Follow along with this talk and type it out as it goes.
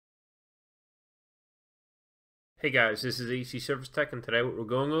Hey guys, this is AC Service Tech, and today what we're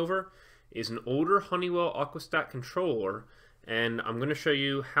going over is an older Honeywell Aquastat controller, and I'm going to show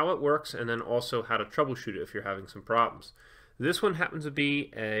you how it works and then also how to troubleshoot it if you're having some problems. This one happens to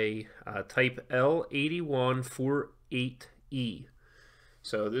be a type L8148E.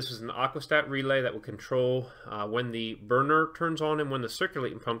 So this is an Aquastat relay that will control when the burner turns on and when the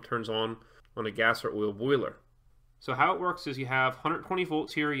circulating pump turns on a gas or oil boiler. So how it works is you have 120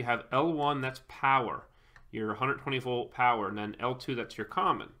 volts here, you have L1, that's power, your 120 volt power, and then L2, that's your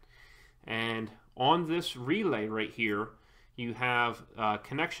common. And on this relay right here, you have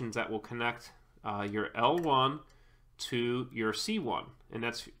connections that will connect your L1 to your C1, and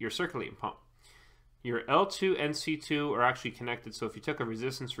that's your circulating pump. Your L2 and C2 are actually connected, so if you took a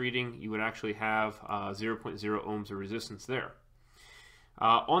resistance reading, you would actually have 0.0 ohms of resistance there.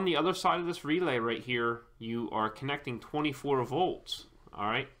 On the other side of this relay right here, you are connecting 24 volts.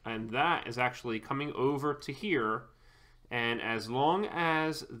 Alright, and that is actually coming over to here, and as long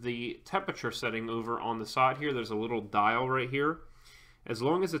as the temperature setting over on the side here, there's a little dial right here, as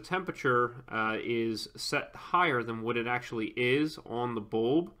long as the temperature is set higher than what it actually is on the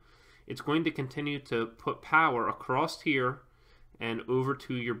bulb, it's going to continue to put power across here and over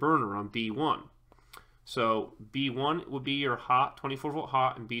to your burner on B1. So B1 will be your hot, 24 volt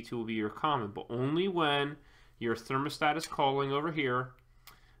hot, and B2 will be your common, but only when your thermostat is calling over here.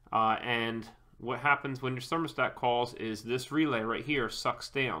 And what happens when your thermostat calls is this relay right here sucks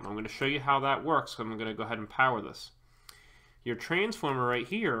down. I'm going to show you how that works, so I'm going to go ahead and power this. Your transformer right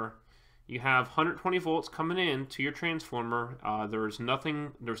here, you have 120 volts coming in to your transformer. There's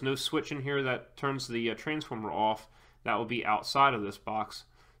no switch in here that turns the transformer off. That will be outside of this box.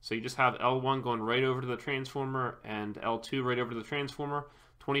 So you just have L1 going right over to the transformer and L2 right over to the transformer.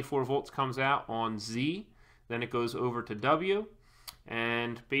 24 volts comes out on Z, then it goes over to W.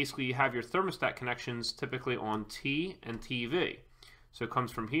 And basically you have your thermostat connections typically on T and TV. So it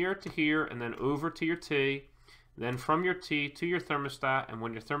comes from here to here and then over to your T, then from your T to your thermostat, and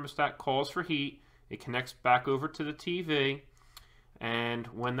when your thermostat calls for heat, it connects back over to the TV. And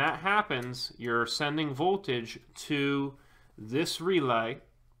when that happens, you're sending voltage to this relay,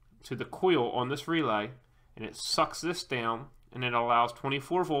 to the coil on this relay, and it sucks this down, and it allows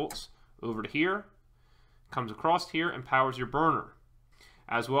 24 volts over to here, comes across here, and powers your burner.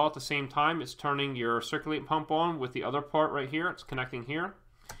 As well, at the same time, it's turning your circulating pump on with the other part right here. It's connecting here.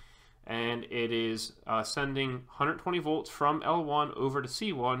 And it is sending 120 volts from L1 over to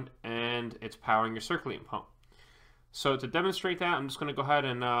C1, and it's powering your circulating pump. So to demonstrate that, I'm just going to go ahead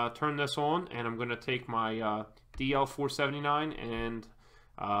and turn this on, and I'm going to take my DL479 and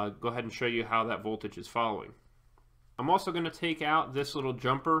go ahead and show you how that voltage is following. I'm also going to take out this little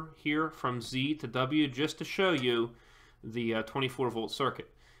jumper here from Z to W just to show you the 24 volt circuit.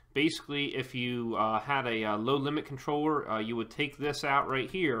 Basically, if you had a low limit controller, you would take this out right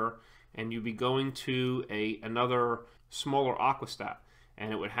here and you'd be going to another smaller Aquastat,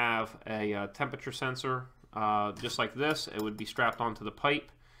 and it would have a temperature sensor just like this. It would be strapped onto the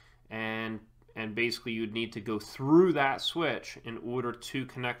pipe, and basically you'd need to go through that switch in order to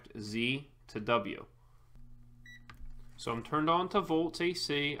connect Z to W. So I'm turned on to volts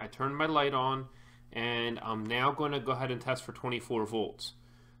AC, I turned my light on, and I'm now going to go ahead and test for 24 volts.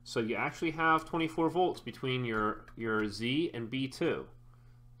 So you actually have 24 volts between your Z and B2.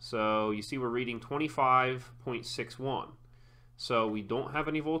 So you see we're reading 25.61. So we don't have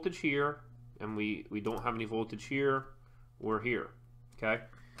any voltage here, and we don't have any voltage here or here. Okay.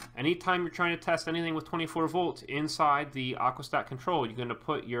 Anytime you're trying to test anything with 24 volts inside the Aquastat control, you're going to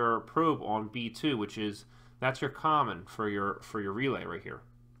put your probe on B2, that's your common for your relay right here.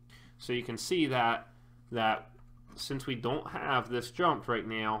 So you can see that since we don't have this jumped right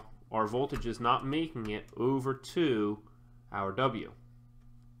now, our voltage is not making it over to our W.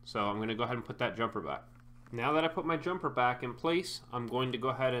 So I'm going to go ahead and put that jumper back. Now that I put my jumper back in place, I'm going to go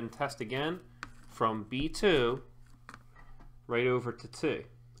ahead and test again from B2 right over to T.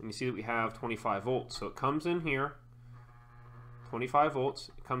 And you see that we have 25 volts. So it comes in here, 25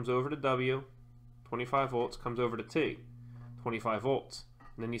 volts, it comes over to W, 25 volts, comes over to T, 25 volts.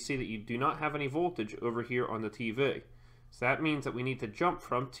 And then you see that you do not have any voltage over here on the TV. So that means that we need to jump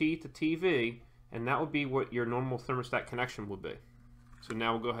from T to TV, and that would be what your normal thermostat connection would be. So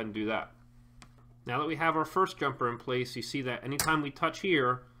now we'll go ahead and do that. Now that we have our first jumper in place, you see that anytime we touch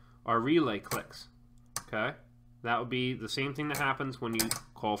here, our relay clicks. Okay? That would be the same thing that happens when you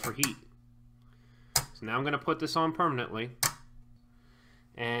call for heat. So now I'm going to put this on permanently,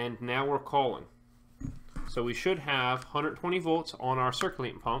 and now we're calling. So we should have 120 volts on our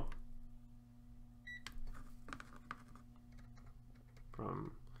circulating pump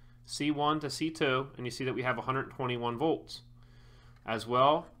from C1 to C2, and you see that we have 121 volts. As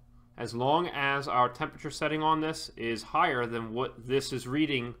well, as long as our temperature setting on this is higher than what this is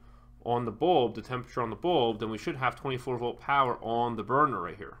reading on the bulb, the temperature on the bulb, then we should have 24 volt power on the burner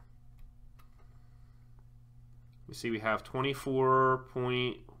right here. You see we have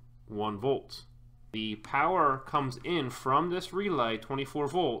 24.1 volts. The power comes in from this relay, 24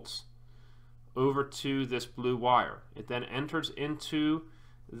 volts, over to this blue wire. It then enters into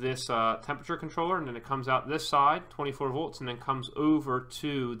this temperature controller, and then it comes out this side, 24 volts, and then comes over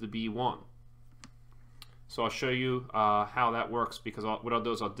to the B1. So I'll show you how that works, because what I'll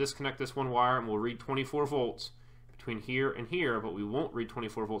do is I'll disconnect this one wire and we'll read 24 volts between here and here, but we won't read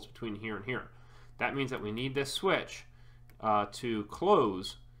 24 volts between here and here. That means that we need this switch to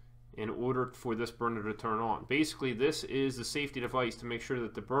close in order for this burner to turn on. Basically, this is the safety device to make sure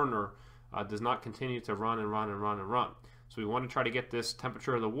that the burner does not continue to run and run and run and run. So we want to try to get this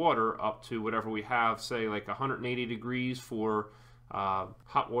temperature of the water up to whatever we have, say like 180 degrees for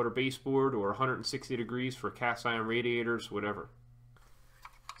hot water baseboard, or 160 degrees for cast iron radiators, whatever.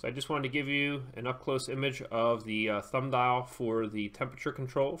 So I just wanted to give you an up-close image of the thumb dial for the temperature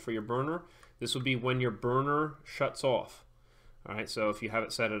control for your burner. This will be when your burner shuts off. Alright, so if you have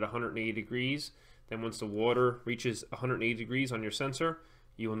it set at 180 degrees, then once the water reaches 180 degrees on your sensor,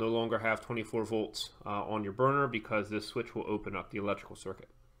 you will no longer have 24 volts on your burner, because this switch will open up the electrical circuit.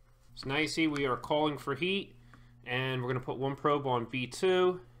 So now you see we are calling for heat, and we're going to put one probe on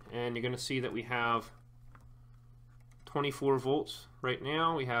B2, and you're going to see that we have 24 volts right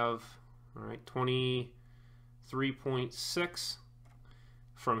now. We have 23.6.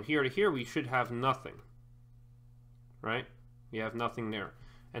 From here to here we should have nothing, right? We have nothing there.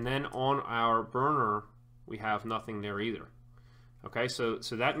 And then on our burner we have nothing there either. Okay, so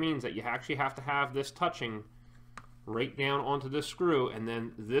that means that you actually have to have this touching right down onto this screw, and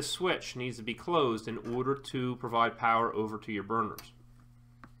then this switch needs to be closed in order to provide power over to your burners.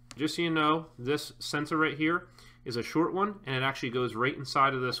 Just so you know, this sensor right here is a short one, and it actually goes right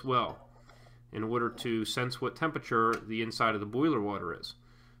inside of this well in order to sense what temperature the inside of the boiler water is.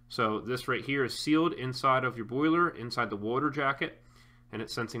 So this right here is sealed inside of your boiler, inside the water jacket, and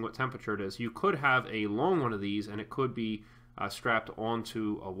it's sensing what temperature it is. You could have a long one of these, and it could be strapped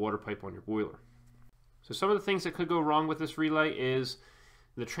onto a water pipe on your boiler. So some of the things that could go wrong with this relay is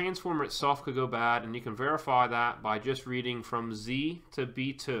the transformer itself could go bad, and you can verify that by just reading from Z to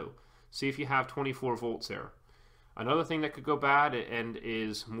B2. See if you have 24 volts there. Another thing that could go bad, and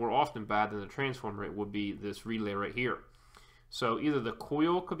is more often bad than the transformer, it would be this relay right here. So either the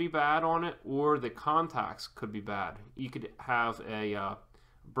coil could be bad on it, or the contacts could be bad. You could have a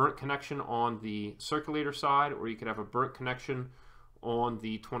burnt connection on the circulator side, or you could have a burnt connection on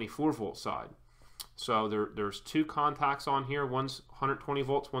the 24 volt side. So there's two contacts on here. One's 120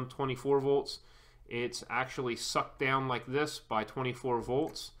 volts, one's 24 volts. It's actually sucked down like this by 24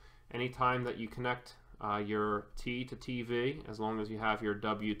 volts anytime that you connect your T to TV, as long as you have your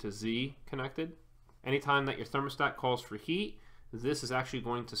W to Z connected. Anytime that your thermostat calls for heat, this is actually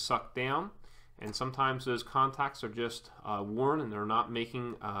going to suck down, and sometimes those contacts are just worn and they're not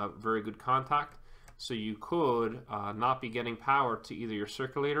making very good contact, so you could not be getting power to either your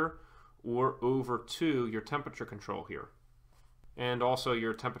circulator or over to your temperature control here. And also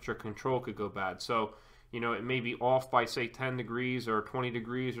your temperature control could go bad. So, you know, it may be off by say 10 degrees or 20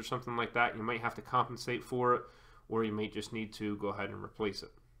 degrees or something like that. You might have to compensate for it, or you may just need to go ahead and replace it.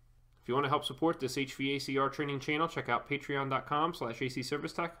 If you want to help support this HVACR training channel, check out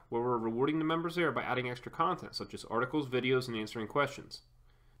patreon.com/acservicetech, where we're rewarding the members there by adding extra content such as articles, videos, and answering questions.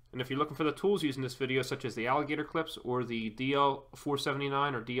 And if you're looking for the tools used in this video, such as the alligator clips or the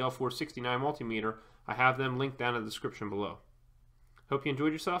DL479 or DL469 multimeter, I have them linked down in the description below. Hope you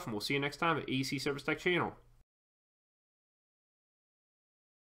enjoyed yourself, and we'll see you next time at AC Service Tech channel.